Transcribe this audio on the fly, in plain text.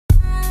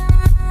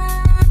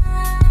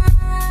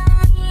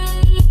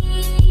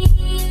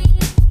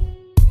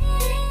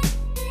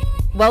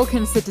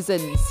Welcome,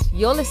 citizens.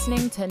 You're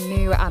listening to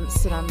New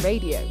Amsterdam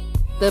Radio,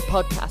 the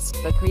podcast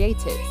for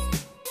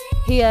creatives.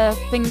 Here,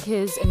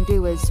 thinkers and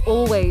doers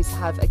always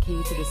have a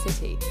key to the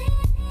city.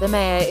 The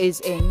mayor is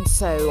in,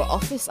 so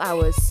office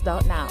hours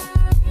start now.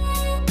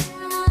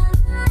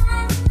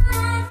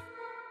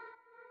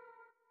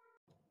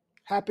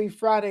 Happy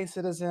Friday,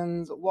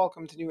 citizens.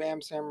 Welcome to New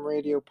Amsterdam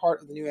Radio,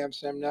 part of the New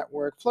Amsterdam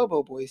Network.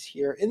 Flobo Boys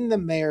here in the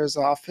mayor's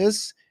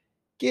office,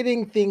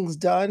 getting things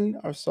done,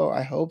 or so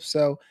I hope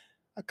so.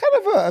 A kind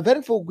of an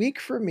eventful week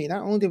for me.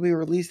 Not only did we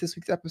release this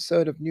week's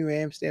episode of New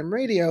Amsterdam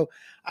Radio,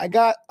 I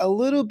got a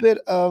little bit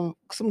of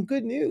some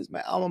good news.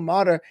 My alma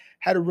mater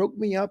had roped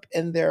me up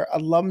in their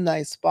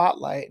alumni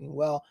spotlight, and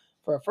well,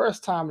 for the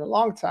first time in a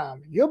long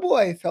time, your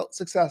boy felt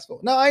successful.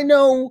 Now, I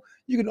know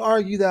you can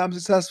argue that I'm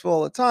successful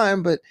all the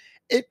time, but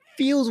it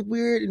feels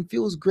weird and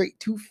feels great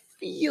to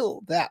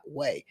feel that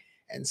way.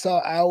 And so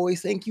I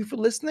always thank you for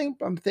listening,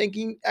 but I'm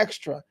thanking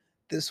extra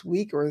this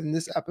week or in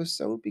this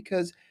episode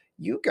because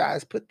you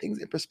guys put things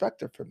in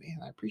perspective for me,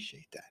 and I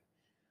appreciate that.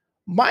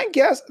 My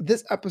guest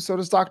this episode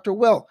is Dr.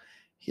 Will.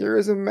 Here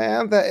is a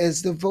man that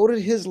has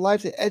devoted his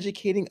life to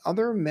educating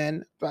other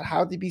men about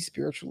how to be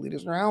spiritual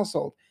leaders in their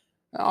household.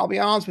 Now, I'll be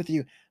honest with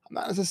you, I'm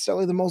not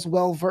necessarily the most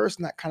well-versed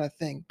in that kind of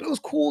thing, but it was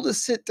cool to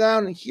sit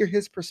down and hear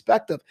his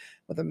perspective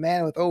with a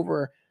man with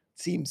over,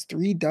 seems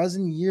 36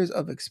 years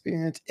of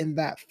experience in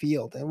that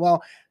field. And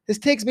while this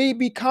takes may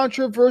be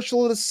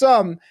controversial to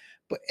some,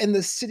 but in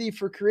the city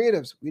for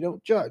creatives, we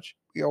don't judge.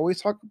 We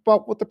always talk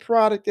about what the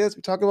product is,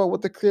 we talk about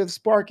what the creative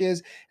spark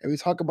is, and we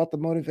talk about the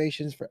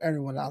motivations for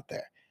everyone out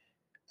there.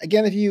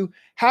 Again, if you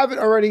haven't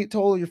already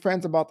told your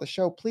friends about the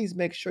show, please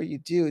make sure you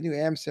do. New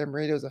Amsterdam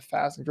Radio is a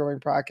fast and growing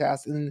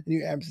podcast in the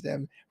New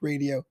Amsterdam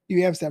Radio,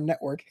 New Amsterdam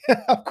Network,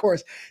 of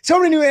course. So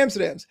many New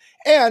Amsterdams.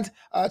 And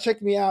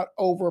check me out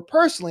over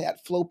personally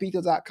at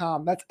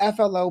flobito.com. That's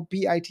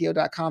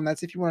FLOBITO.com.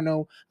 That's if you want to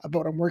know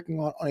about what I'm working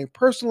on a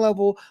personal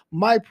level,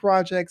 my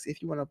projects,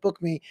 if you want to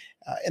book me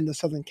in the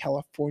Southern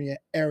California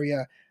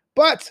area.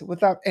 But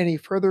without any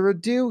further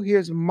ado,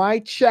 here's my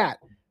chat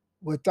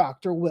with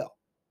Dr. Will.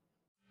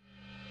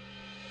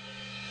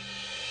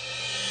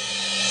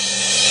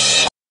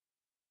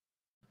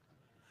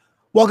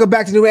 Welcome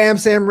back to New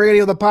Amsterdam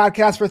Radio, the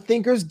podcast for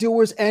thinkers,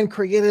 doers, and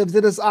creatives.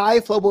 It is I,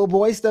 Flobo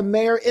Boyce, the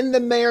mayor in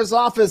the mayor's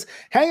office,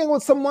 hanging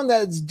with someone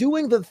that's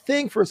doing the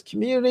thing for his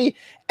community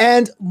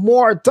and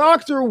more.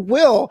 Dr.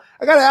 Will,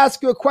 I got to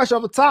ask you a question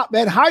off the top,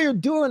 man. How you're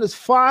doing this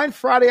fine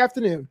Friday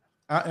afternoon?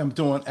 I am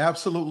doing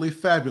absolutely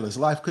fabulous.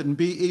 Life couldn't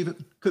be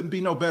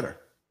no better.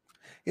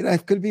 You know,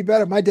 it could be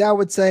better. My dad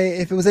would say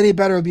if it was any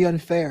better, it would be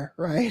unfair,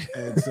 right?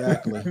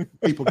 Exactly.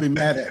 People be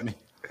mad at me.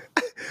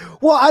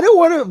 Well, I don't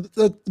want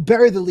to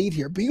bury the lead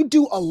here, but you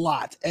do a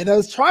lot. And I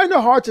was trying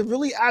hard to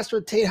really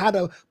ascertain how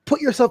to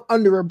put yourself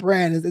under a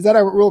brand. Is that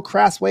a real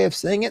crass way of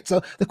saying it?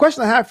 So the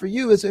question I have for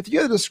you is if you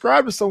had to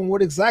describe to someone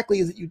what exactly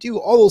is it you do,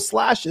 all those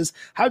slashes,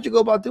 how'd you go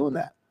about doing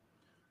that?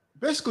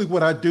 Basically,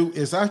 what I do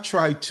is I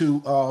try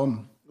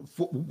to,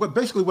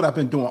 basically what I've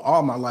been doing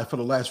all my life for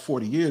the last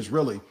 40 years,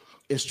 really,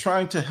 is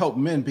trying to help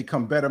men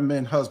become better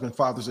men, husbands,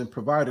 fathers, and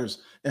providers,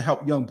 and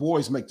help young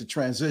boys make the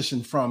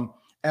transition from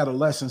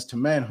adolescence to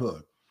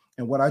manhood.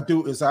 And what I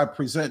do is I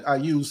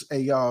use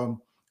a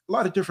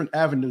lot of different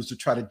avenues to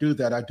try to do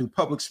that. I do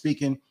public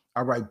speaking,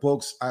 I write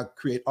books, I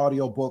create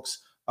audio books,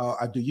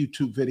 I do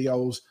YouTube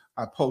videos,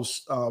 I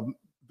post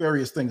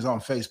various things on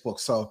Facebook.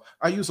 So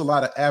I use a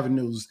lot of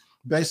avenues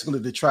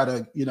basically to try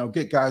to,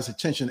 get guys'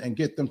 attention and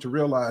get them to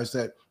realize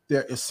that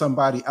there is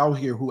somebody out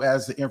here who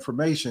has the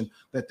information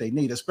that they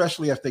need,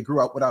 especially if they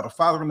grew up without a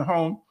father in the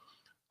home.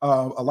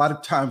 A lot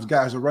of times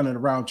guys are running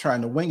around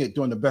trying to wing it,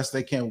 doing the best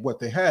they can with what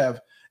they have,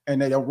 and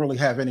they don't really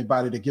have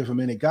anybody to give them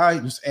any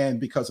guidance.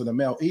 And because of the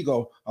male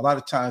ego, a lot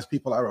of times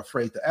people are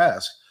afraid to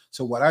ask.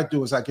 So what I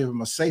do is I give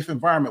them a safe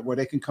environment where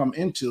they can come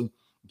into,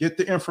 get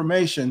the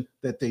information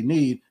that they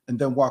need, and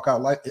then walk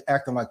out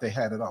acting like they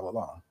had it all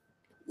along.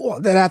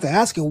 Well, then I have to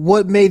ask you,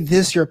 what made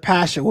this your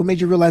passion? What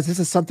made you realize this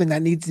is something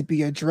that needs to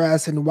be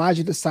addressed? And why did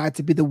you decide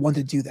to be the one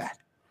to do that?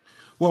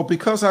 Well,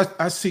 because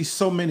I see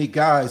so many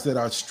guys that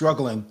are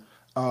struggling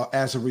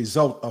as a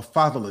result of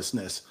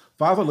fatherlessness.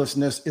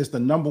 Fatherlessness is the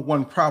number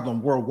one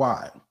problem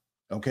worldwide.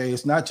 Okay,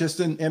 it's not just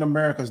in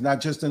America, it's not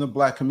just in the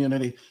Black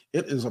community,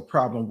 it is a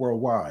problem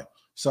worldwide.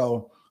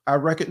 So I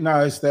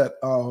recognize that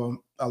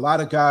a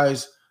lot of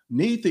guys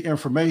need the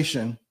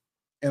information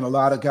and a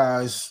lot of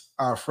guys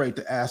are afraid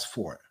to ask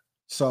for it.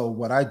 So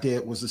what I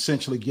did was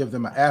essentially give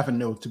them an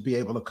avenue to be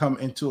able to come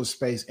into a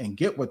space and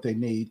get what they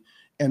need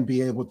and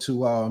be able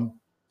to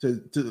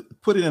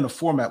put it in a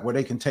format where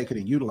they can take it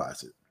and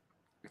utilize it.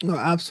 No,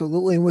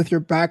 absolutely. And with your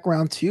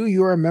background too,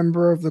 you're a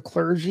member of the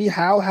clergy.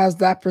 How has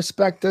that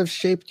perspective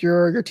shaped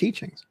your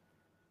teachings?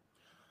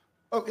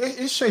 Oh,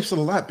 it shapes it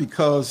a lot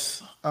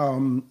because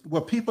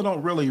what people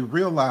don't really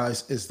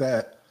realize is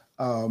that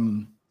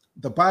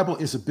the Bible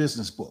is a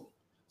business book.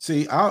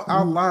 See,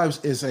 our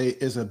lives is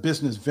a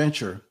business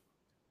venture.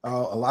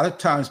 A lot of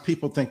times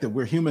people think that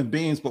we're human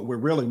beings, but we're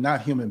really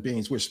not human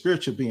beings. We're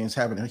spiritual beings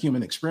having a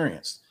human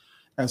experience.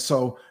 And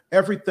so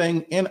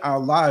everything in our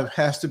life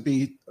has to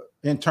be,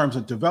 in terms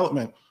of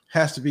development,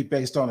 has to be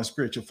based on a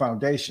spiritual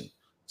foundation.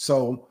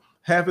 So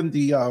having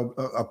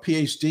a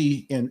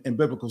PhD in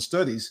biblical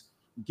studies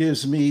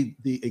gives me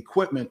the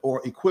equipment,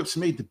 or equips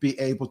me to be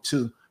able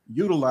to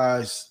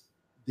utilize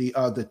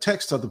the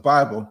text of the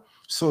Bible,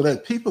 so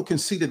that people can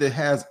see that it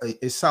has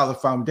a solid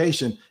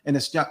foundation, and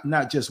it's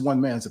not just one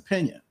man's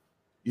opinion.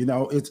 You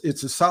know,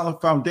 it's a solid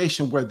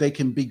foundation where they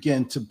can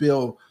begin to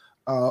build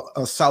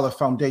a solid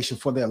foundation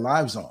for their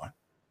lives on.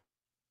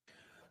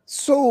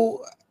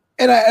 So,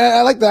 and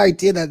I like the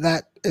idea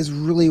that is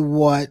really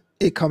what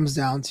it comes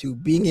down to,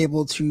 being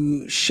able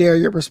to share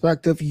your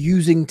perspective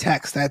using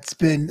text that's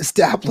been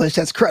established,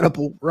 that's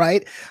credible,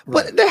 right?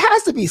 But there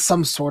has to be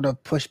some sort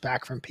of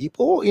pushback from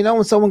people. You know,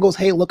 when someone goes,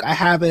 hey, look, I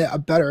have a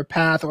better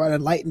path or an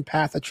enlightened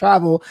path to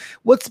travel,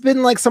 what's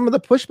been like some of the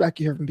pushback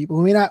you hear from people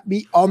who may not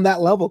be on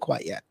that level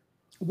quite yet?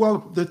 Well,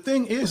 the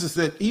thing is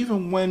that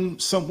even when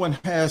someone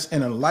has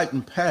an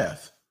enlightened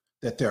path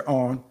that they're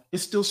on,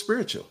 it's still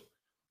spiritual.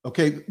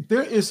 Okay,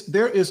 there is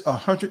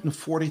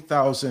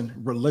 140,000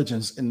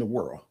 religions in the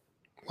world.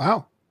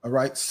 Wow. All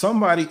right.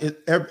 Somebody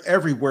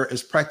everywhere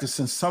is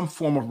practicing some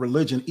form of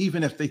religion,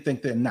 even if they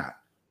think they're not.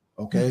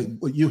 Okay.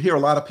 Mm-hmm. You hear a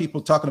lot of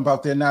people talking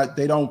about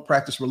they don't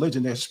practice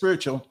religion, they're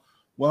spiritual.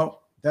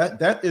 Well,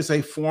 that is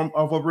a form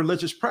of a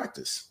religious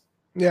practice.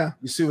 Yeah.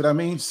 You see what I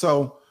mean?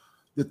 So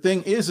the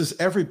thing is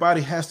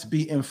everybody has to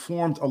be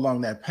informed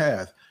along that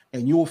path.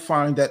 And you will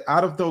find that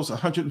out of those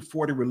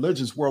 140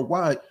 religions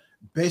worldwide,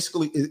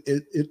 basically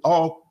it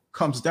all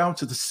comes down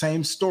to the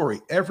same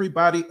story.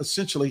 Everybody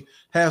essentially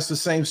has the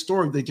same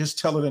story. They just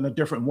tell it in a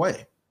different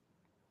way.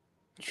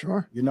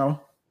 Sure. You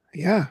know?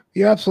 Yeah,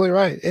 you're absolutely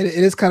right. It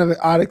is kind of an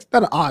odd, it's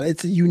not odd,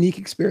 it's a unique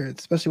experience,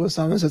 especially when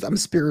someone says I'm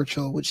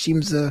spiritual, which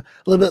seems a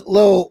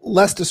little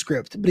less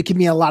descriptive, but it can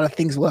mean a lot of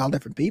things with all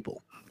different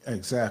people.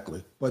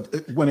 Exactly.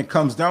 But when it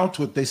comes down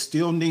to it, they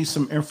still need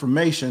some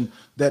information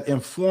that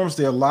informs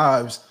their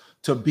lives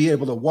to be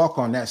able to walk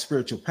on that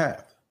spiritual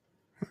path.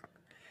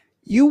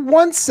 You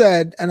once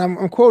said, and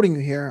I'm quoting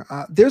you here,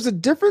 there's a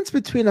difference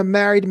between a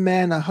married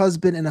man, a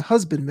husband, and a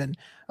husbandman.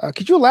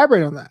 Could you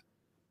elaborate on that?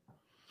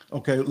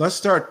 Okay, let's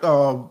start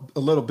a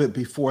little bit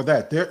before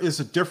that. There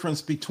is a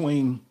difference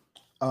between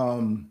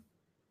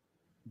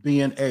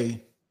being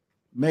a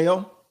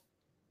male,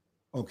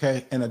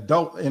 okay, an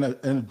adult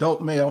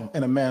male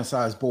and a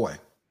man-sized boy.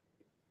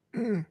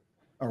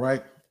 All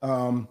right.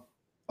 A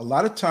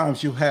lot of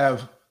times you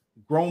have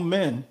grown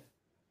men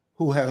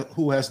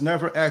who has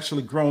never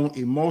actually grown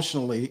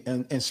emotionally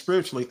and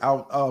spiritually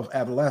out of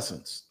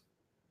adolescence.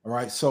 All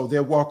right. So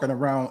they're walking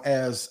around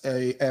as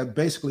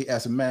basically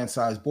as a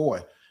man-sized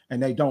boy,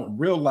 and they don't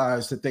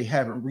realize that they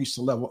haven't reached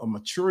the level of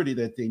maturity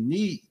that they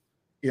need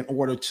in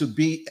order to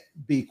be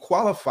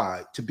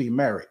qualified to be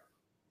married.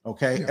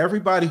 Okay. Yeah.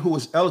 Everybody who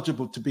is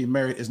eligible to be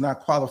married is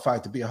not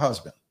qualified to be a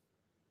husband.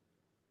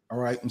 All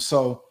right. And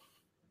so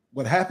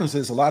what happens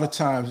is a lot of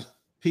times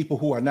people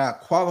who are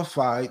not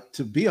qualified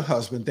to be a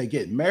husband, they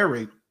get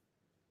married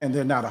and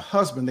they're not a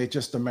husband. They're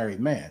just a married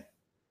man.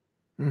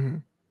 Mm-hmm.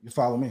 You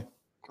follow me?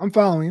 I'm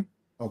following you.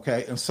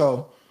 Okay. And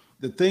so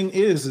the thing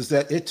is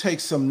that it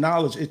takes some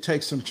knowledge, it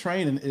takes some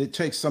training, it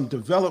takes some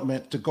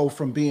development to go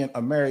from being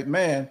a married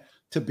man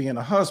to being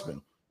a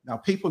husband. Now,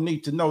 people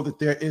need to know that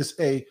there is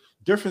a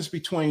difference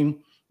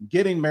between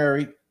getting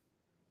married,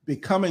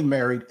 becoming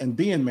married, and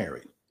being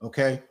married.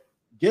 Okay.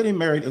 Getting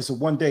married is a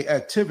one-day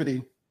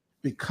activity.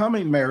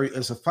 Becoming married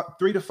is a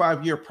 3 to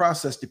 5 year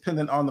process,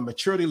 depending on the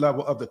maturity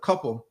level of the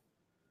couple,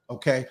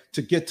 okay,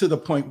 to get to the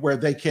point where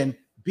they can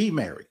be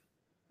married,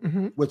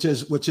 mm-hmm. which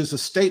is a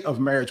state of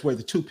marriage where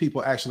the two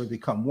people actually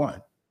become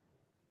one.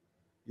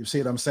 You see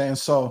what I'm saying?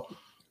 So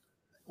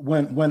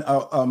when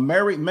a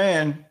married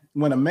man,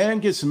 when a man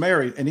gets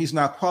married and he's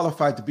not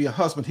qualified to be a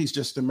husband, he's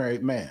just a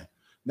married man.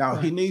 Now,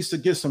 right. He needs to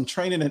get some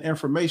training and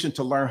information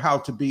to learn how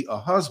to be a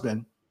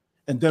husband.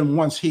 And then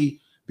once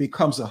he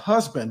becomes a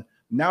husband,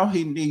 now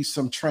he needs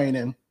some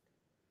training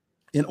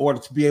in order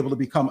to be able to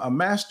become a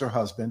master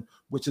husband,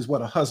 which is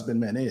what a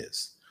husbandman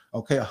is.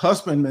 Okay, a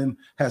husbandman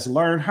has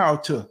learned how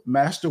to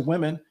master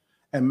women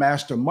and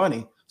master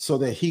money so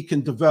that he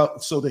can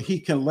develop, so that he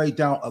can lay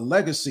down a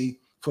legacy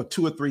for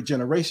 2 or 3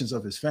 generations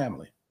of his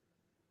family.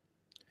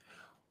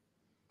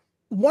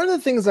 One of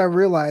the things I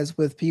realize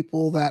with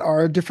people that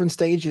are at different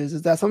stages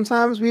is that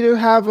sometimes we do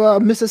have a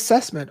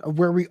misassessment of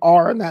where we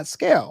are in that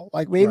scale.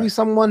 Like maybe right.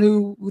 Someone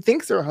who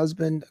thinks they're a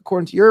husband,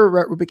 according to your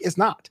rubric, is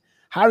not.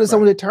 How does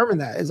someone determine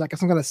that? Is like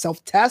some kind of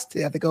self-test?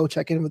 They have to go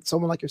check in with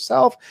someone like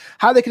yourself.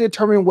 How they can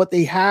determine what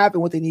they have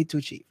and what they need to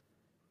achieve?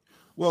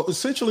 Well,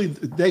 essentially,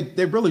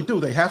 they really do.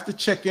 They have to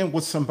check in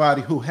with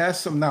somebody who has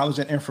some knowledge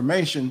and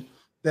information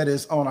that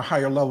is on a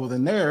higher level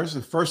than theirs.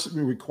 It first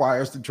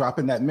requires to drop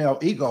in that male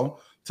ego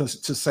to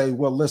say,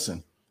 well,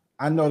 listen,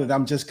 I know that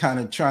I'm just kind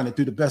of trying to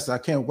do the best I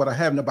can with what I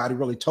have. Nobody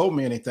really told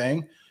me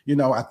anything. You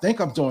know, I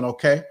think I'm doing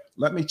okay.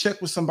 Let me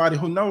check with somebody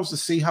who knows to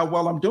see how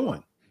well I'm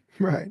doing.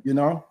 Right. You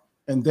know,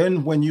 and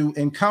then when you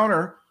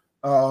encounter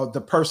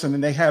the person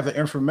and they have the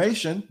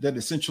information that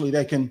essentially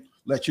they can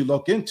let you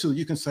look into,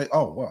 you can say,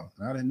 oh, well,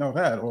 I didn't know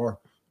that. Or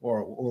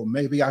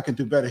maybe I can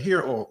do better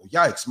here. Or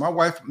yikes, my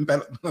wife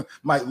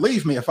might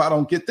leave me if I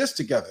don't get this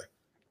together.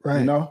 Right.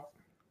 You know?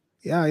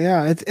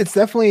 Yeah. It's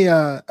definitely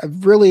a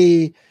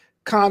really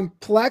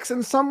complex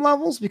in some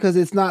levels, because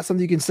it's not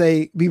something you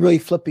can be really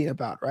flipping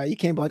about, right? You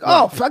can't be like,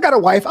 oh, I got a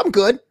wife, I'm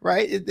good,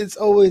 right? It's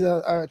always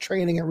a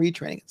training and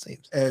retraining, it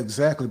seems.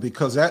 Exactly,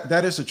 because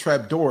that is a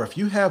trap door. If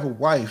you have a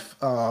wife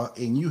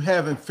and you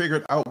haven't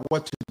figured out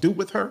what to do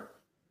with her,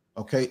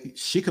 okay,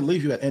 she could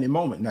leave you at any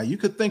moment. Now, you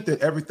could think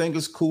that everything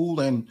is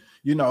cool and,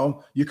 you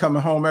know, you're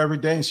coming home every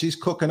day and she's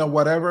cooking or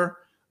whatever,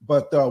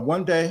 but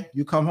one day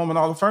you come home and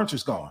all the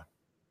furniture's gone,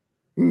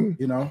 you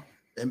know,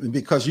 and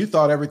because you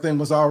thought everything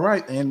was all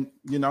right. And,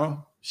 you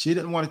know, she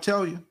didn't want to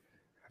tell you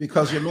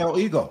because your male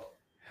ego.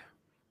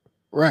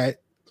 Right.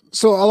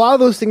 So a lot of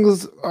those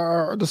things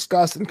are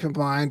discussed and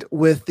combined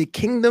with the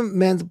Kingdom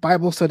Men's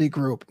Bible Study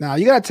Group. Now,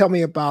 you got to tell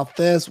me about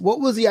this. What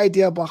was the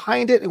idea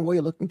behind it and what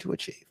you're looking to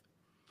achieve?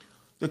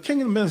 The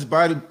Kingdom Men's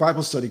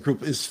Bible Study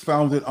Group is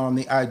founded on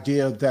the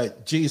idea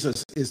that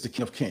Jesus is the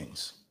King of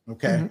Kings,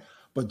 okay?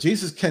 But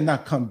Jesus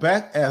cannot come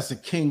back as the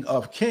King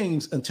of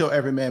Kings until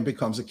every man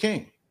becomes a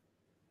king.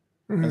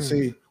 And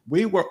see,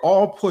 we were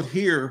all put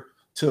here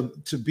to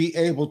be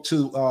able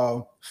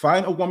to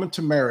find a woman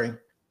to marry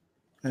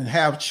and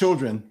have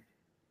children,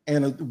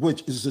 and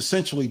which is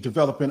essentially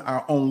developing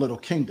our own little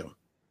kingdom.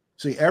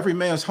 See, every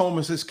man's home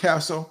is his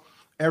castle.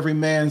 Every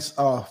man's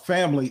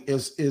family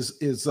is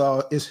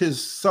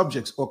his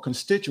subjects or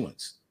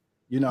constituents,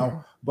 you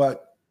know.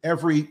 But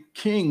every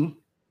king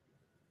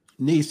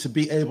needs to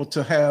be able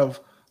to have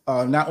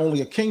not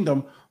only a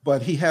kingdom,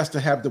 but he has to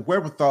have the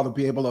wherewithal to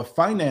be able to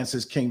finance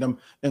his kingdom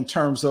in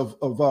terms of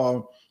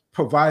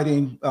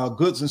providing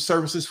goods and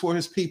services for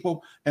his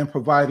people and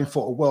providing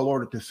for a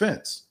well-ordered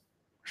defense.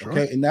 Sure.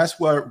 Okay, and that's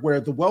where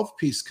the wealth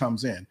piece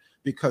comes in,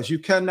 because you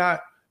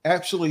cannot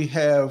actually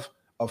have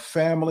a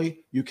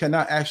family, you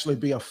cannot actually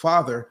be a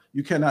father,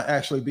 you cannot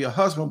actually be a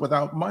husband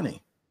without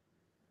money,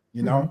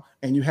 you know,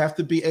 and you have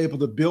to be able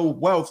to build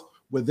wealth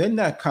within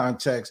that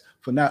context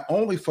for not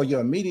only for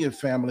your immediate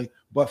family,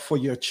 but for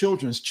your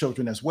children's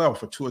children as well,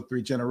 for 2 or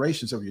 3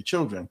 generations of your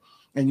children.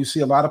 And you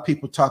see a lot of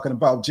people talking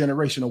about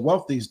generational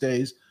wealth these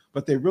days,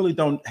 but they really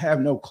don't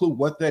have no clue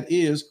what that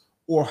is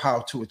or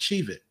how to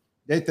achieve it.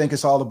 They think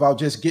it's all about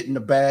just getting the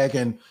bag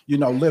and, you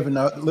know, living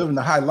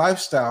the high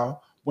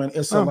lifestyle, when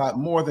it's a lot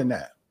more than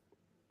that.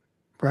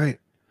 Right.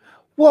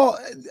 Well,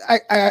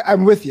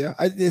 I'm with you.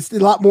 It's a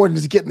lot more than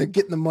just getting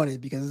the money,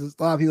 because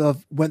a lot of people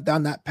have went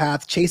down that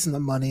path chasing the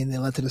money and they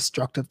led to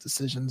destructive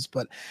decisions.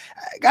 But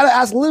I got to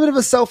ask a little bit of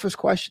a selfish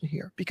question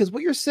here, because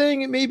what you're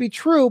saying, it may be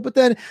true, but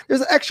then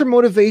there's an extra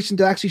motivation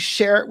to actually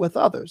share it with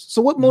others.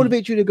 So what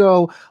motivates you to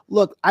go,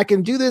 look, I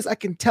can do this. I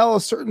can tell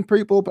a certain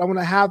people, but I want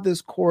to have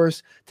this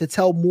course to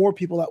tell more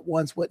people at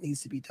once what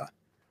needs to be done?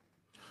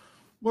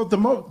 Well,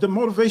 the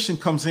motivation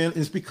comes in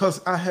is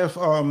because I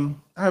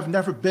have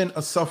never been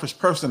a selfish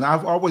person.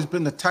 I've always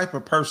been the type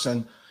of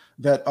person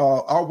that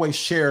always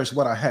shares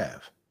what I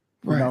have,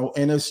 you know,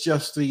 and it's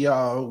just the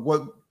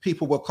what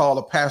people would call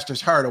a pastor's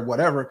heart or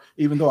whatever,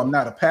 even though I'm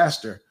not a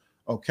pastor.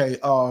 Okay.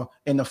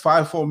 In the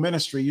fivefold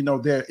ministry, you know,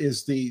 there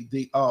is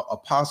the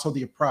apostle,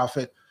 the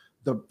prophet,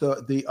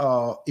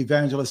 the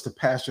evangelist, the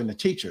pastor, and the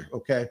teacher.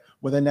 Okay.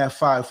 Within that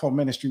fivefold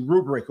ministry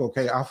rubric,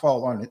 okay, I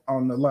fall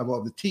on the level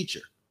of the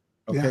teacher.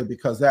 Okay,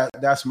 because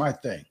that's my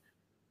thing,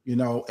 you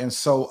know, and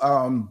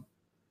so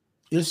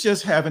it's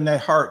just having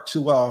that heart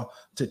to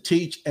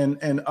teach and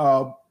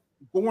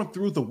going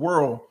through the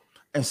world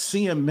and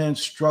seeing men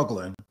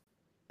struggling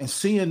and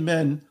seeing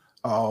men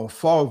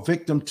fall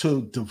victim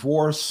to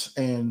divorce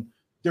and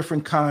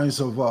different kinds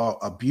of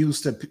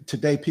abuse that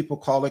today people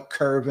call it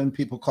curving,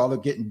 people call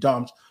it getting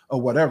dumped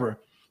or whatever,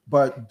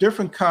 but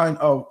different kind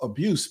of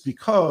abuse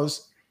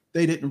because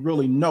they didn't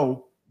really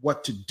know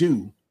what to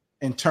do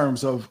in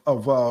terms of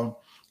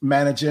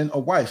managing a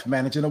wife,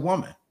 managing a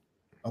woman.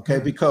 Okay,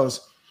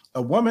 because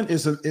a woman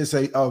is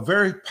a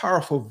very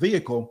powerful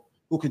vehicle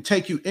who can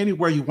take you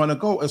anywhere you want to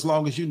go as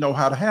long as you know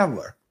how to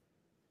handle her.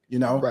 You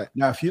know, right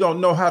now, if you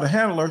don't know how to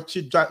handle her,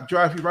 she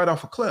drive you right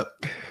off a cliff.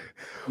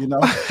 You know,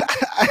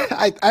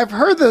 I've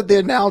heard the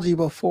analogy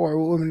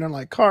before. Women are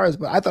like cars,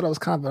 but I thought it was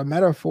kind of a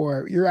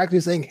metaphor. You're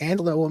actually saying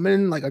handle a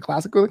woman like a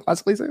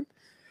classically saying.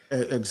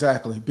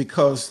 Exactly,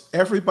 because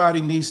everybody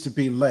needs to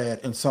be led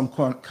in some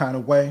kind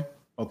of way,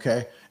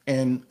 okay?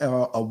 And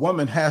a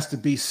woman has to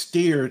be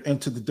steered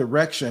into the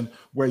direction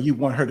where you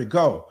want her to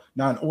go.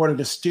 Now, in order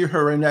to steer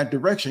her in that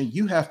direction,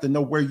 you have to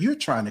know where you're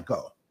trying to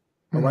go,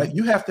 all right?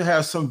 You have to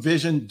have some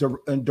vision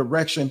and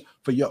direction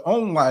for your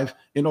own life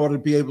in order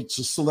to be able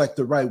to select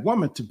the right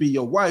woman to be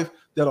your wife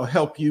that'll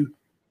help you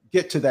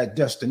get to that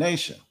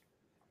destination.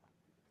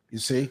 You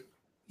see?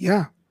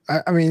 Yeah.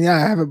 I mean, I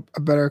have a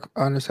better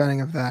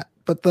understanding of that.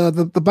 But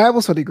the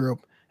Bible study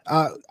group,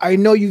 I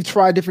know you've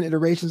tried different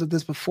iterations of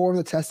this before in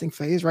the testing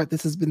phase, right?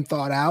 This has been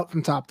thought out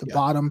from top to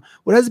bottom.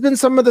 What has been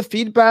some of the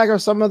feedback or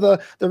some of the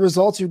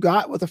results you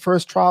got with the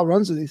first trial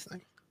runs of these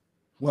things?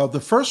 Well, the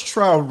first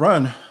trial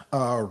run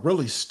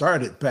really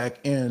started back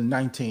in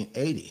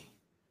 1980.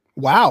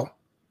 Wow.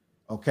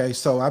 Okay,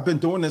 so I've been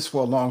doing this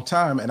for a long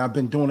time, and I've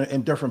been doing it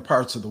in different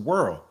parts of the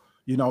world.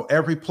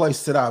 Every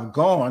place that I've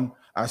gone,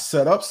 I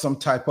set up some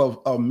type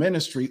of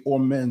ministry or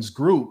men's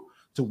group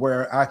to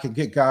where I can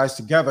get guys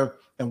together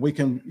and we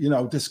can,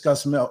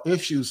 discuss male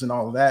issues and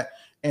all of that.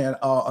 And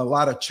a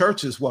lot of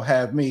churches will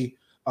have me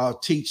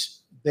teach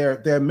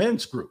their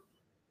men's group.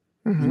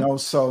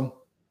 So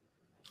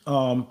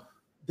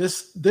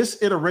this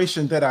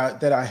iteration that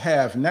I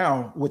have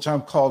now, which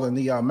I'm calling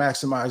the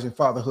Maximizing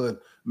Fatherhood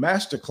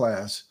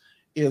Masterclass,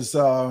 is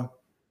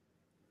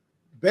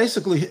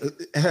basically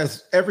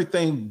has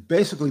everything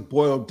basically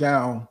boiled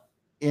down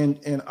in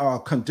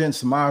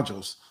condensed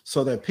modules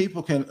so that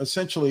people can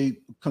essentially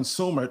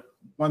consume it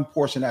one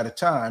portion at a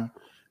time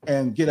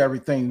and get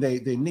everything they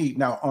need.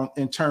 Now,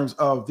 in terms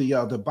of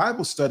the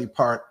Bible study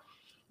part,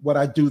 what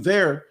I do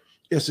there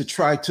is to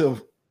try to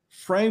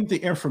frame the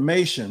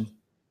information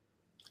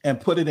and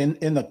put it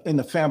in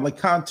the family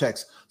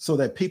context so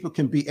that people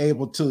can be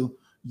able to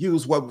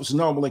use what was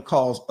normally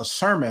called a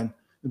sermon,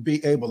 and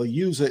be able to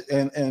use it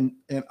and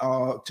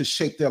to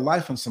shape their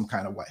life in some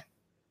kind of way.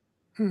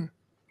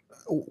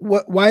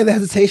 Why the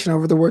hesitation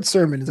over the word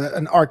sermon? Is that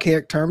an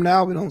archaic term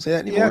now? We don't say that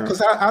anymore. Yeah,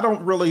 because I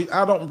don't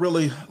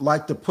really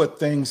like to put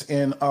things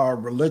in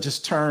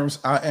religious terms.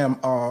 I am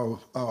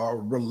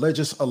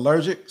religious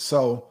allergic,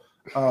 so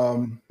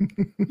I'm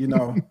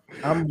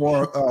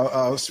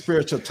more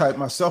spiritual type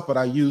myself. But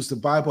I use the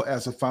Bible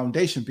as a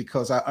foundation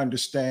because I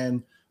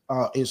understand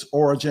its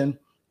origin,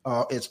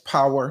 its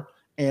power,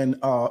 and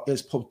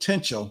its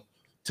potential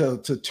to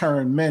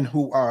turn men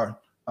who are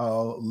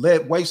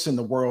lead weights in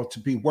the world to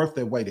be worth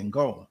their weight in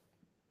gold.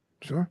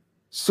 Sure.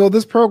 So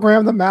this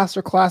program, the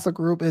Master Classic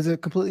Group, is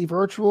it completely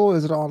virtual?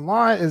 Is it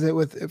online? Is it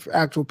with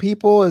actual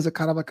people? Is it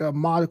kind of like a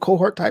mod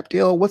cohort type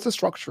deal? What's the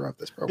structure of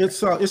this program?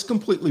 It's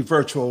completely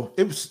virtual.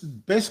 It was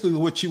basically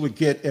what you would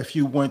get if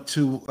you went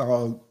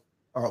to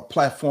a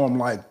platform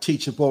like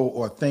Teachable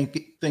or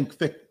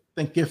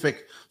Thinkific,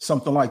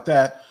 something like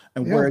that,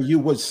 and where you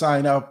would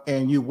sign up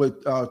and you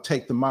would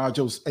take the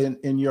modules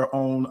in your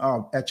own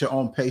at your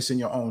own pace in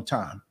your own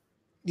time.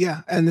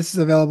 Yeah, and this is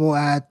available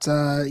at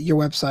your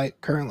website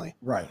currently.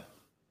 Right.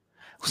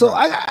 So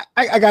right.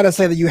 I gotta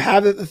say that you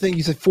have the thing.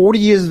 You said 40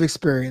 years of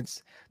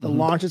experience. The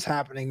launch is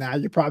happening now.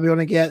 You're probably going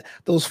to get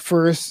those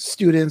first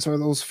students or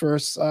those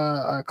first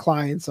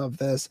clients of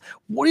this.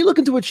 What are you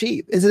looking to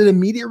achieve? Is it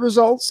immediate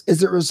results?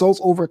 Is it results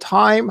over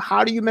time?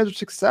 How do you measure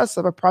success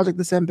of a project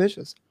this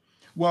ambitious?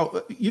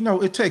 Well,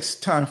 it takes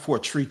time for a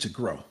tree to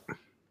grow.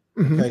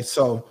 Okay,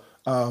 so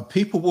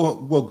people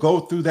will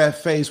go through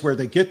that phase where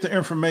they get the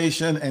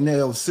information and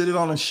they'll sit it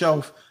on a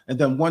shelf, and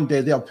then one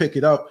day they'll pick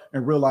it up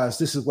and realize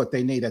this is what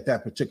they need at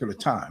that particular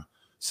time.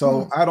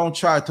 So I don't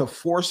try to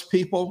force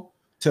people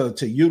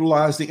to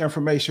utilize the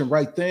information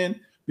right then,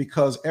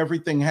 because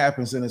everything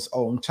happens in its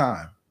own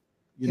time,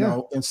 you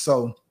know? And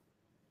so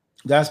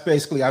that's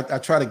basically, I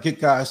try to get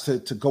guys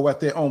to go at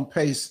their own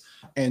pace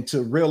and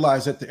to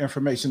realize that the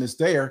information is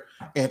there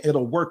and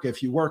it'll work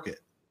if you work it.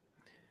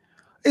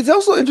 It's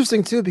also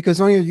interesting too, because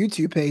on your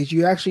YouTube page,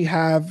 you actually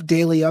have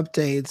daily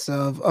updates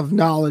of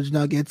knowledge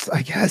nuggets,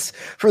 I guess,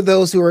 for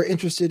those who are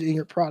interested in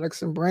your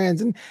products and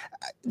brands. And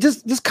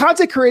just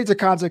content creators are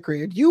content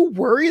creators. Do you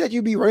worry that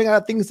you'd be running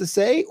out of things to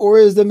say, or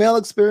is the male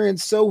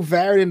experience so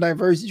varied and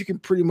diverse that you can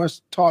pretty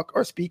much talk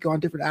or speak on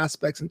different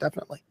aspects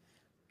indefinitely?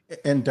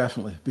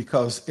 Indefinitely,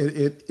 because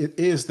it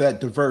is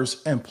that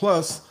diverse. And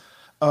plus,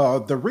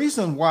 the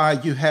reason why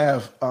you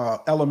have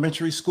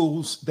elementary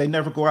schools, they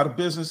never go out of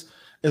business,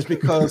 is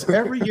because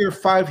every year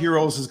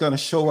 5-year-olds is going to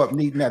show up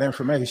needing that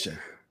information.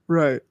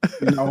 Right.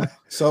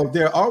 So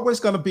there are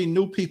always going to be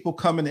new people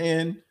coming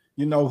in,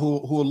 who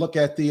will look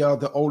at the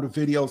older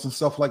videos and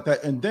stuff like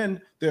that. And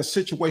then there's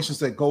situations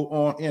that go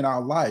on in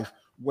our life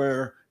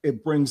where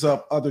it brings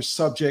up other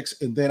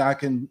subjects, and then I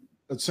can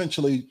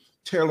essentially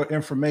tailor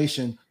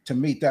information to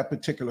meet that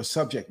particular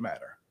subject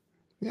matter.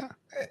 Yeah.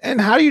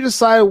 And how do you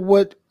decide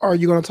what are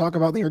you going to talk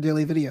about in your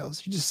daily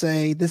videos? You just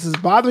say, this is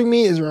bothering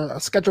me. Is there a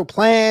scheduled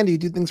plan? Do you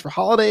do things for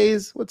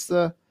holidays?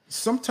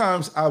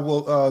 Sometimes I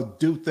will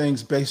do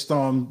things based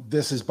on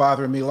this is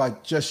bothering me.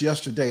 Like just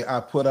yesterday, I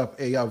put up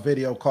a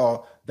video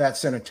called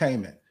That's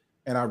Entertainment.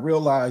 And I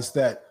realized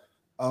that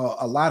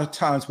a lot of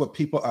times what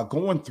people are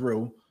going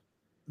through,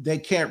 they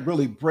can't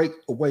really break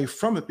away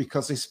from it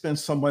because they spend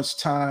so much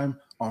time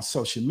on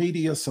social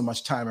media, so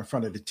much time in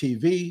front of the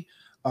TV.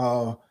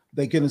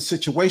 They get in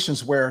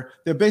situations where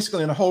they're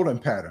basically in a holding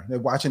pattern. They're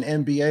watching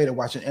NBA, they're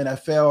watching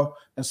NFL,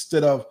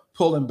 instead of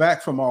pulling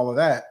back from all of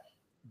that,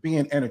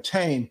 being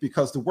entertained,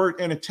 because the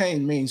word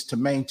entertain means to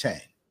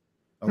maintain.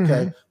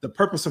 Okay. The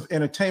purpose of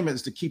entertainment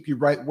is to keep you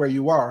right where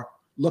you are,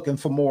 looking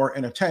for more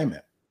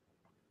entertainment.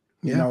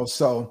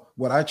 So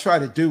what I try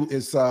to do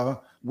is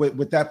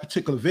with that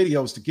particular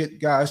video is to get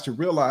guys to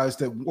realize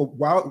that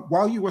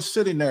while you were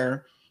sitting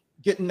there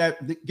getting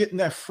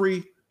that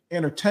free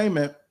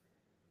entertainment,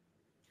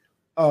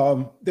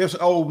 there's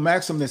an old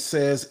maxim that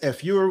says,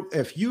 if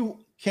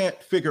you can't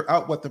figure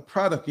out what the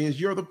product is,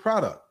 you're the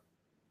product.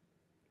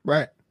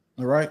 Right.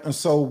 All right. And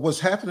so what's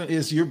happening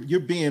is you're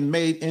being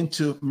made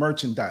into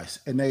merchandise,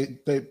 and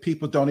they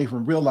people don't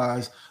even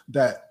realize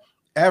that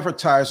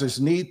advertisers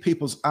need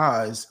people's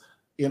eyes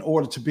in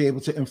order to be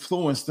able to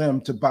influence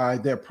them to buy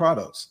their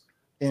products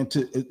and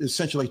to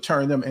essentially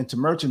turn them into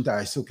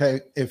merchandise.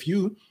 Okay. If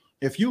you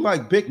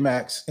like Big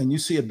Macs and you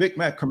see a Big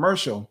Mac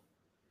commercial,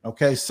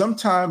 okay,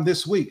 sometime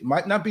this week,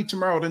 might not be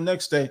tomorrow or the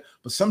next day,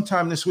 but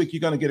sometime this week, you're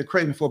going to get a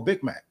craving for a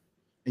Big Mac.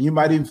 And you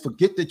might even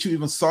forget that you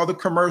even saw the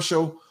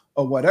commercial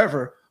or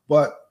whatever,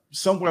 but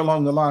somewhere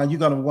along the line, you're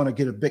going to want to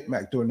get a Big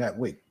Mac during that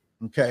week.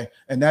 Okay.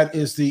 And that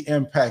is the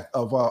impact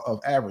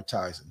of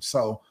advertising.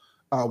 So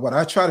what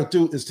I try to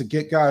do is to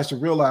get guys to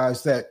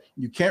realize that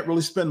you can't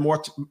really spend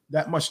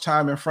that much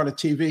time in front of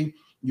TV.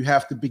 You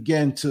have to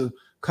begin to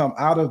come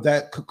out of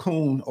that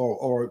cocoon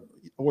or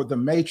the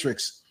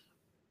matrix,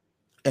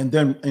 and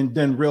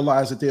then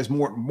realize that there's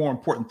more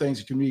important things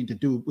that you need to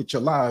do with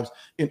your lives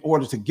in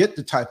order to get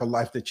the type of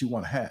life that you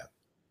want to have.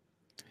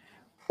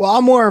 Well,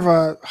 I'm more of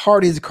a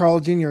Hardee's Carl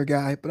Jr.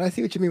 guy, but I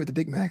see what you mean with the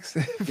Big Macs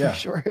for Yeah.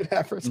 sure in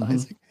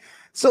advertising.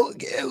 So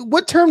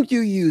what term do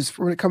you use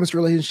when it comes to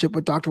relationship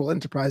with Dr. Will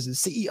Enterprises?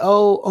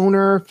 CEO,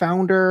 owner,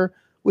 founder?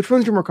 Which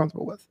ones you're more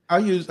comfortable with? I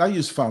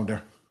use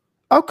founder.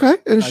 Okay.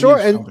 And sure.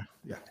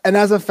 Yeah. And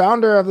as a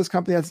founder of this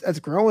company that's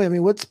growing, I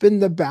mean, what's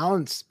been the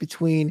balance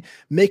between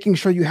making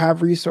sure you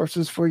have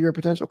resources for your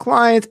potential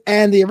clients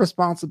and the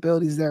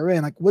responsibilities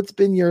therein? Like, what's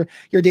been your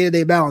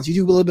day-to-day balance? You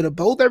do a little bit of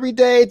both every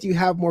day? Do you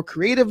have more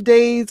creative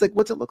days? Like,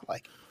 what's it look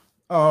like?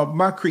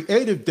 My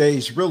creative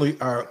days really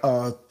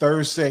are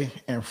Thursday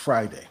and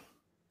Friday.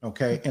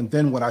 Okay. And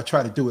then what I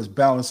try to do is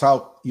balance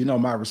out,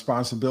 my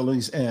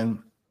responsibilities and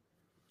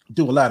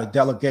do a lot of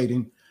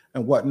delegating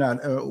and whatnot.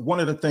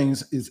 One of the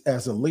things is,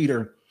 as a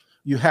leader,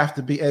 you have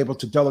to be able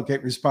to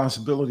delegate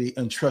responsibility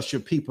and trust your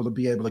people to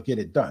be able to get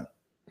it done,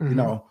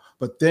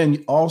 but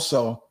then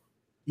also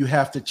you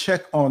have to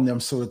check on them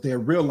so that they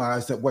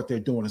realize that what they're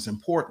doing is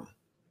important,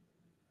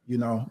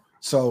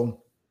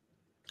 so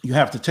you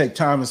have to take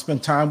time and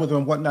spend time with them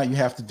and whatnot. You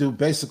have to do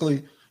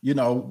basically,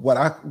 what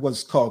I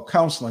was called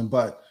counseling,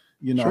 but,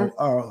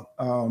 sure.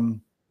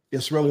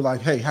 It's really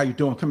like, hey, how you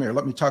doing? Come here.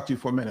 Let me talk to you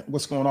for a minute.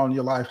 What's going on in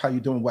your life? How you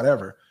doing?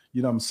 Whatever.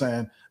 You know what I'm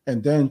saying?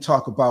 And then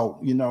talk about,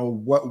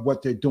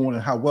 what they're doing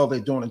and how well they're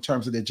doing in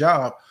terms of their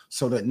job,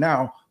 so that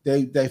now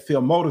they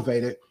feel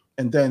motivated,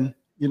 and then,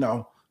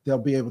 they'll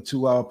be able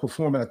to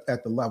perform at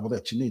the level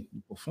that you need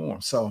to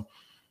perform. So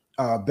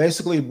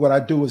basically what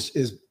I do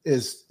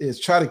is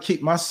try to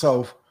keep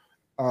myself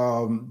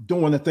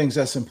doing the things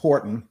that's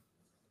important,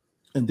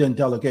 and then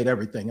delegate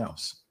everything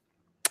else.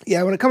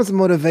 Yeah, when it comes to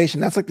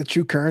motivation, that's like the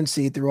true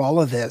currency through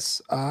all of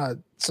this.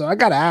 So I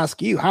got to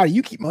ask you, how do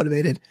you keep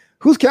motivated?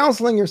 Who's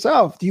counseling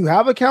yourself? Do you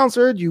have a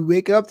counselor? Do you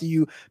wake up? Do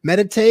you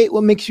meditate?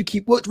 What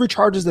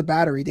recharges the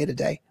battery day to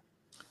day?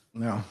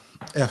 Now,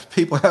 if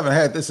people haven't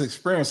had this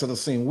experience, it'll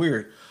seem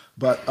weird,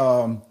 but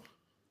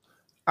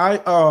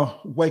I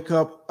wake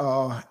up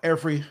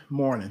every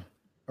morning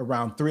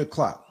around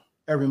 3:00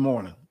 every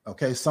morning.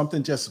 Okay,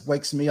 something just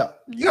wakes me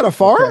up. You got a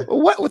farm? Okay.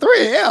 What?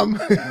 3 a.m.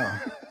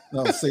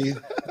 No, see,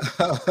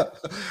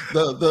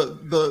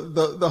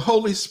 the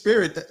Holy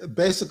Spirit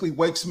basically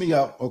wakes me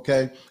up,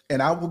 okay, and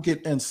I will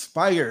get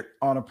inspired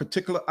on a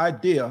particular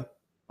idea,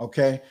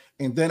 okay,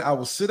 and then I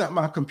will sit at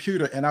my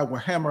computer and I will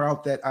hammer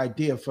out that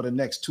idea for the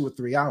next 2 or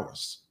 3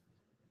 hours,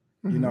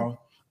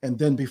 and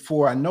then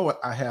before I know it,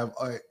 I have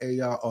a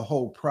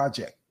whole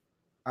project.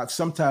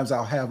 Sometimes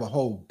I'll have a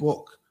whole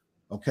book,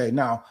 okay.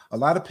 Now, a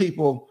lot of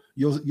people.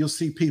 You'll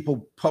see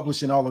people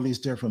publishing all of these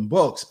different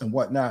books and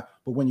whatnot,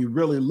 but when you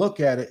really look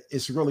at it,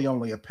 it's really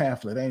only a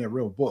pamphlet, ain't a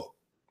real book,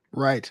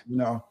 right?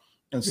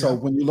 And so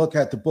when you look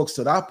at the books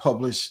that I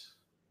publish,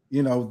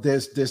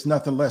 there's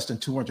nothing less than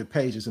 200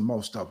 pages in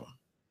most of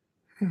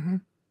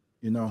them.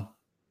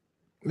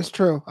 It's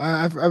true.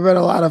 I've read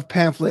a lot of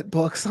pamphlet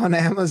books on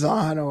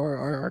Amazon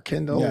or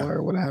Kindle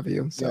or what have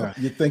you. So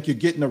you think you're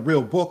getting a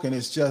real book, and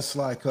it's just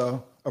like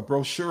a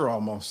brochure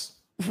almost.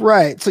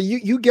 Right. So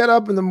you get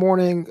up in the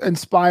morning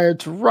inspired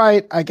to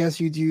write. I guess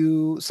you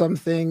do some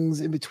things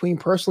in between,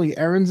 personally,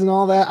 errands and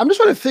all that. I'm just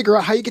trying to figure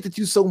out how you get to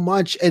do so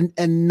much and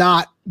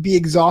not be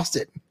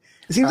exhausted.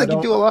 It seems like you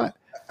do a lot.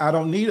 I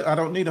don't need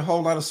a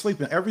whole lot of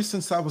sleep. And ever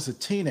since I was a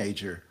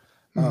teenager,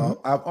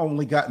 I've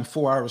only gotten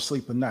 4 hours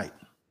sleep a night.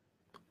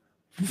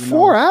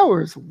 4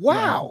 hours.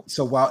 Wow. Yeah.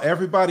 So while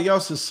everybody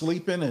else is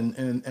sleeping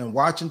and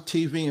watching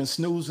TV and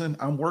snoozing,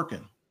 I'm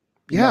working.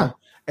 Yeah.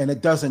 And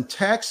it doesn't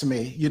tax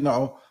me,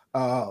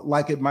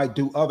 like it might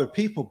do other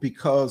people,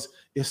 because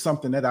it's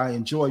something that I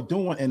enjoy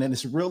doing. And then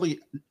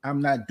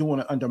I'm not doing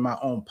it under my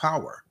own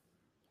power.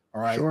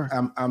 All right. Sure.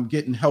 I'm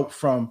getting help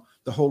from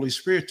the Holy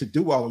Spirit to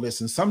do all of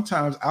this. And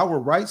sometimes I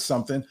will write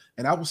something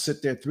and I will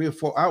sit there 3 or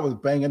 4 hours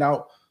banging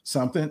out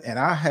something, and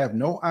I have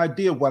no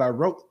idea what I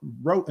wrote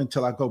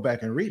until I go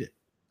back and read it.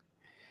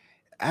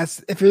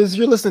 If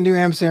you're listening to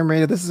Amsterdam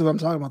Radio, this is what I'm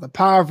talking about. The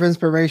power of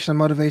inspiration and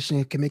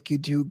motivation can make you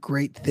do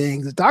great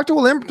things. Dr.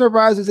 Will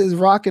Enterprises is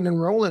rocking and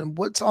rolling.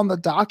 What's on the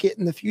docket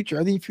in the future?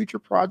 Are there any future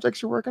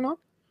projects you're working on?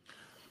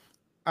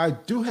 I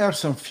do have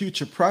some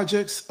future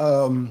projects.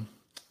 Okay,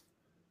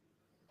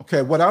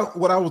 what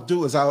I will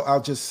do is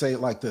I'll just say it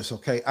like this.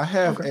 Okay, I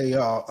have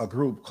a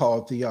group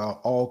called the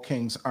All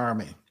Kings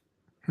Army,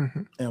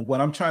 and what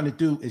I'm trying to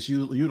do is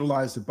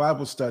utilize the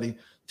Bible study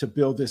to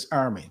build this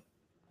army.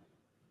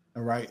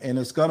 All right, and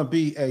it's going to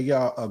be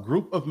a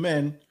group of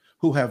men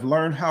who have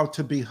learned how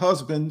to be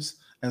husbands,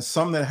 and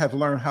some that have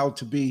learned how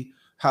to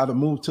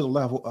move to the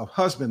level of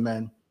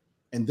husbandmen.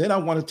 And then I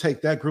want to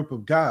take that group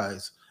of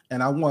guys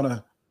and I want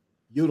to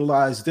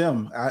utilize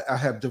them. I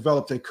have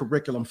developed a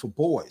curriculum for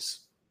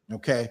boys,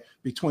 okay,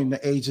 between the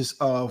ages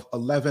of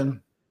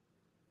 11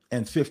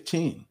 and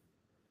 15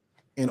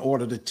 in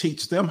order to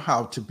teach them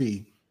how to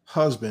be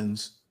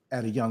husbands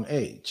at a young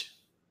age,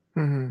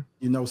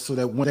 so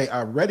that when they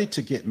are ready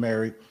to get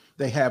married,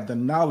 they have the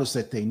knowledge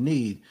that they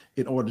need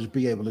in order to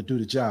be able to do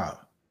the job.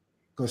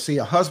 Because see,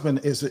 a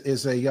husband is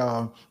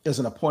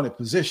an appointed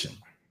position.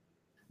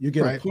 You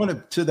get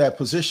appointed to that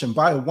position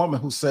by a woman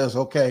who says,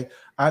 okay,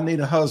 I need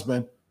a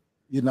husband,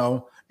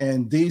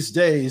 and these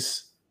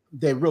days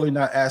they're really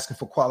not asking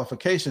for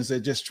qualifications. They're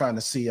just trying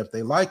to see if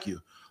they like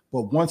you.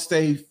 But once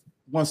they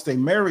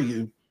marry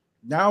you,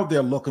 now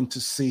they're looking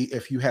to see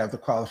if you have the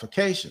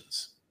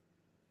qualifications.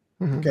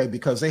 Okay,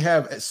 because they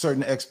have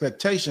certain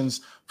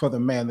expectations for the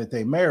man that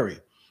they marry.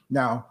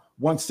 Now,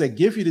 once they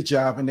give you the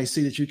job and they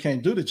see that you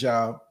can't do the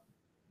job,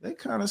 they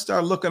kind of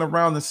start looking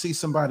around to see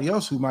somebody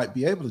else who might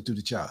be able to do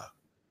the job.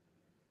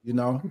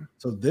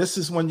 So this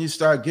is when you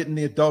start getting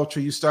the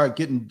adultery. You start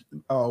getting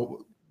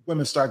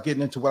women start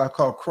getting into what I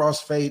call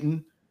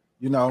crossfading,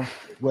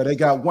 where they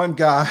got one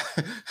guy,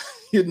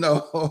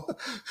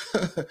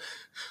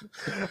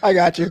 I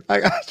got you.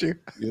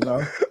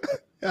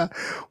 Yeah.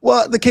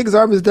 Well, the King's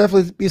Army is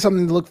definitely be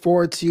something to look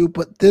forward to,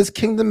 but this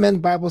Kingdom Men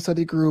Bible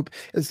Study Group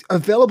is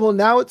available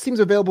now. It seems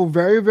available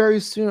very, very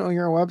soon on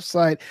your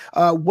website.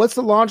 What's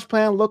the launch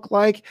plan look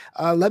like?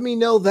 Let me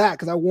know that,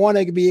 because I want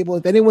to be able,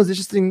 if anyone's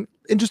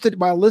interested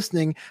by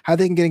listening, how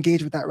they can get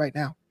engaged with that right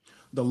now.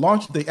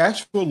 The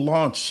actual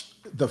launch,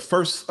 the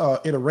first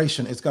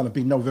iteration is going to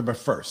be November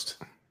 1st.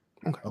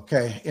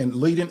 Okay. And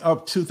leading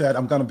up to that,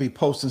 I'm going to be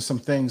posting some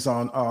things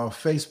on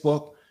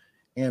Facebook.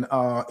 And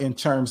in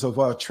terms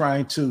of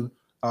trying to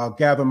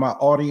gather my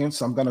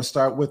audience, I'm going to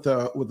start with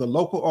the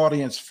local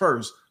audience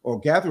first, or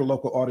gather a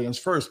local audience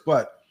first.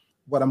 But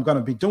what I'm going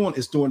to be doing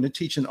is doing the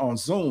teaching on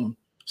Zoom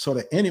so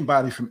that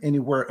anybody from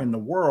anywhere in the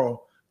world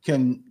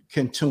can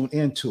tune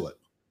into it.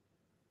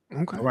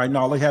 Okay. All right.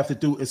 Now all they have to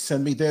do is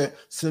send me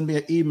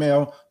an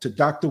email to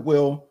Dr.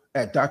 Will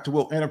at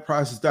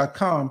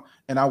drwillenterprises.com,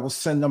 and I will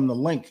send them the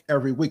link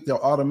every week. They'll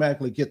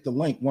automatically get the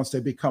link once they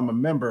become a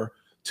member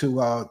to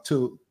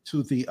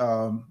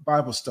the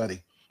Bible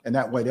study, and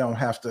that way they don't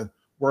have to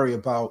worry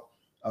about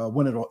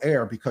when it'll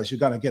air, because you're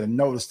going to get a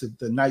notice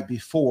the night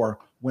before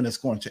when it's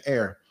going to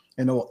air,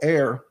 and it'll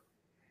air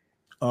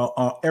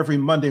every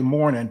Monday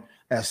morning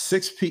at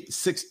 6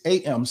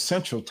 a.m.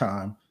 Central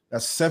Time.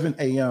 That's 7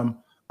 a.m.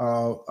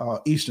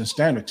 Eastern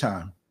Standard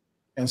Time,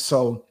 and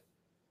so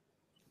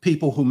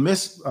people who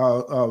miss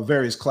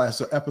various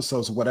classes or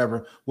episodes or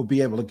whatever will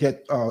be able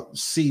to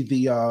see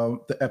the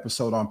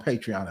episode on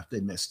Patreon if they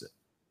missed it.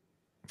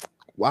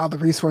 Wow, the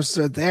resources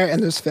are there,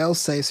 and there's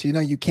fail-safe, so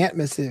you can't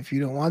miss it if you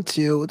don't want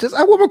to. Just I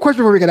have one more question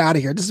before we get out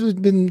of here. This has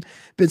been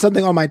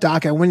something on my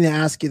docket. I wanted to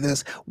ask you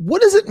this.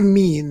 What does it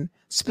mean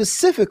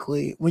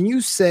specifically when you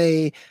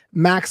say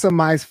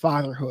maximize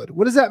fatherhood?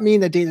 What does that mean,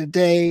 the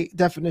day-to-day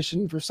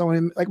definition for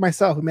someone like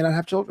myself who may not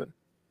have children?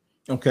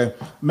 Okay.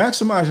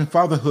 Maximizing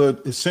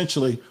fatherhood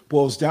essentially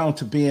boils down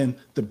to being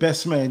the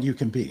best man you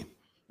can be.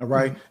 All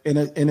right. And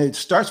it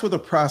starts with a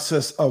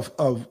process of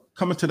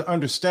coming to the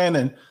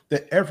understanding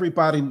that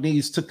everybody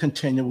needs to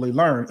continually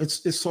learn.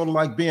 It's sort of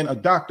like being a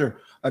doctor.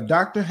 A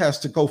doctor has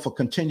to go for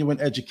continuing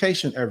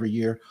education every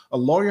year. A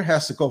lawyer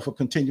has to go for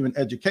continuing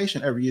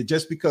education every year.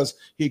 Just because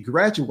he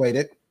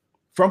graduated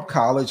from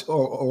college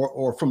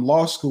or from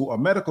law school or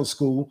medical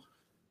school,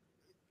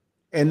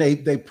 and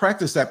they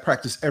practice that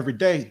practice every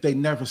day, they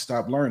never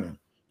stop learning.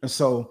 And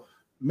so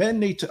men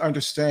need to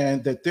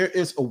understand that there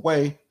is a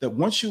way that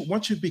once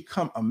you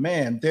become a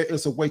man, there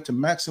is a way to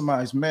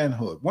maximize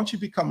manhood. Once you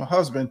become a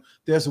husband,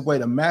 there's a way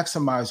to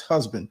maximize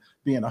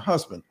being a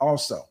husband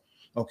also.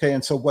 Okay.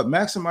 And so what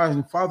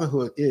maximizing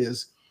fatherhood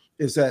is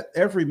that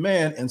every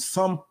man in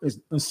some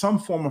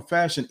form or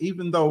fashion,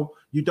 even though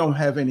you don't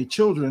have any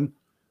children,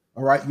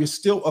 all right, you're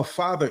still a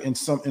father in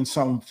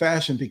some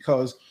fashion,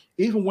 because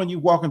even when you're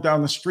walking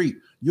down the street,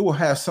 you will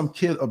have some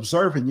kid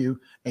observing you,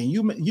 and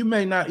you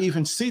may not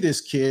even see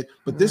this kid,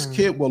 but this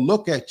kid will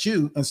look at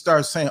you and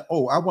start saying,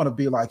 "Oh, I want to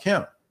be like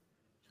him."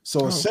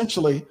 So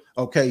essentially,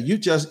 okay, you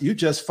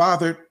just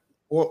fathered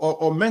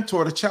or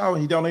mentored a child,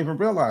 and you don't even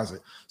realize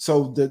it.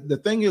 So the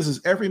thing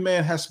is every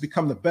man has to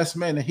become the best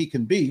man that he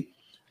can be,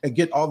 and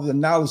get all of the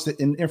knowledge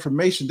and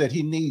information that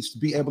he needs to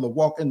be able to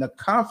walk in the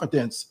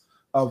confidence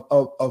of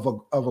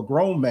a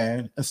grown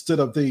man, instead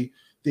of the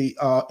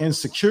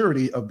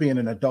insecurity of being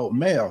an adult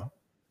male,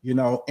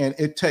 and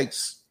it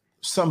takes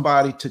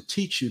somebody to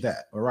teach you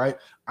that. All right.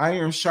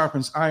 Iron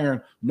sharpens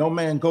iron. No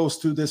man goes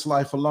through this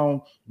life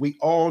alone. We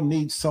all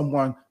need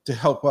someone to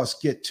help us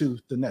get to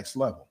the next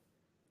level.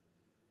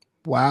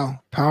 Wow.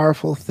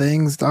 Powerful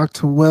things,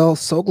 Dr. Will.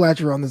 So glad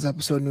you're on this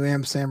episode of New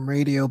AmSam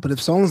Radio. But if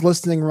someone's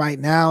listening right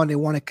now and they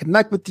want to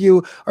connect with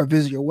you or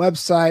visit your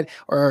website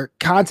or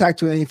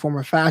contact you in any form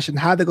or fashion,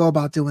 how do they go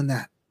about doing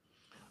that?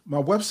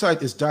 My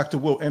website is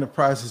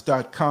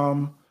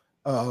drwillenterprises.com.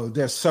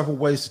 There's several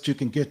ways that you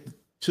can get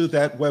to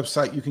that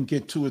website. You can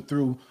get to it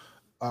through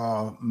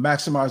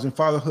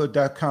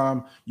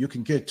maximizingfatherhood.com. You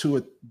can get to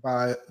it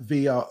via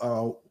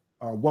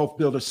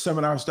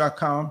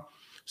wealthbuilderseminars.com.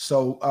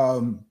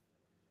 So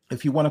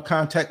if you want to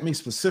contact me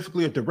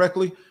specifically or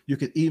directly, you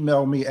can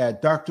email me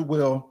at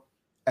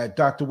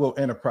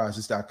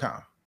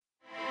drwill@drwillenterprises.com.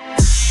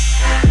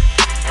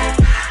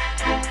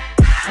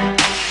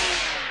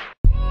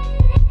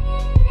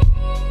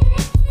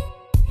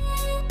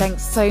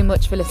 Thanks so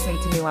much for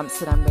listening to New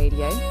Amsterdam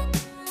Radio.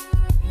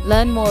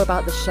 Learn more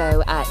about the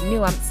show at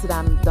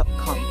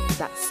newamsterdam.com.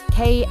 That's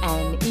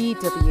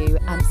KNEW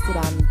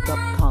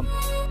Amsterdam.com.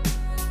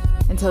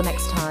 Until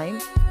next time,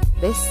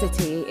 this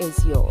city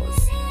is yours.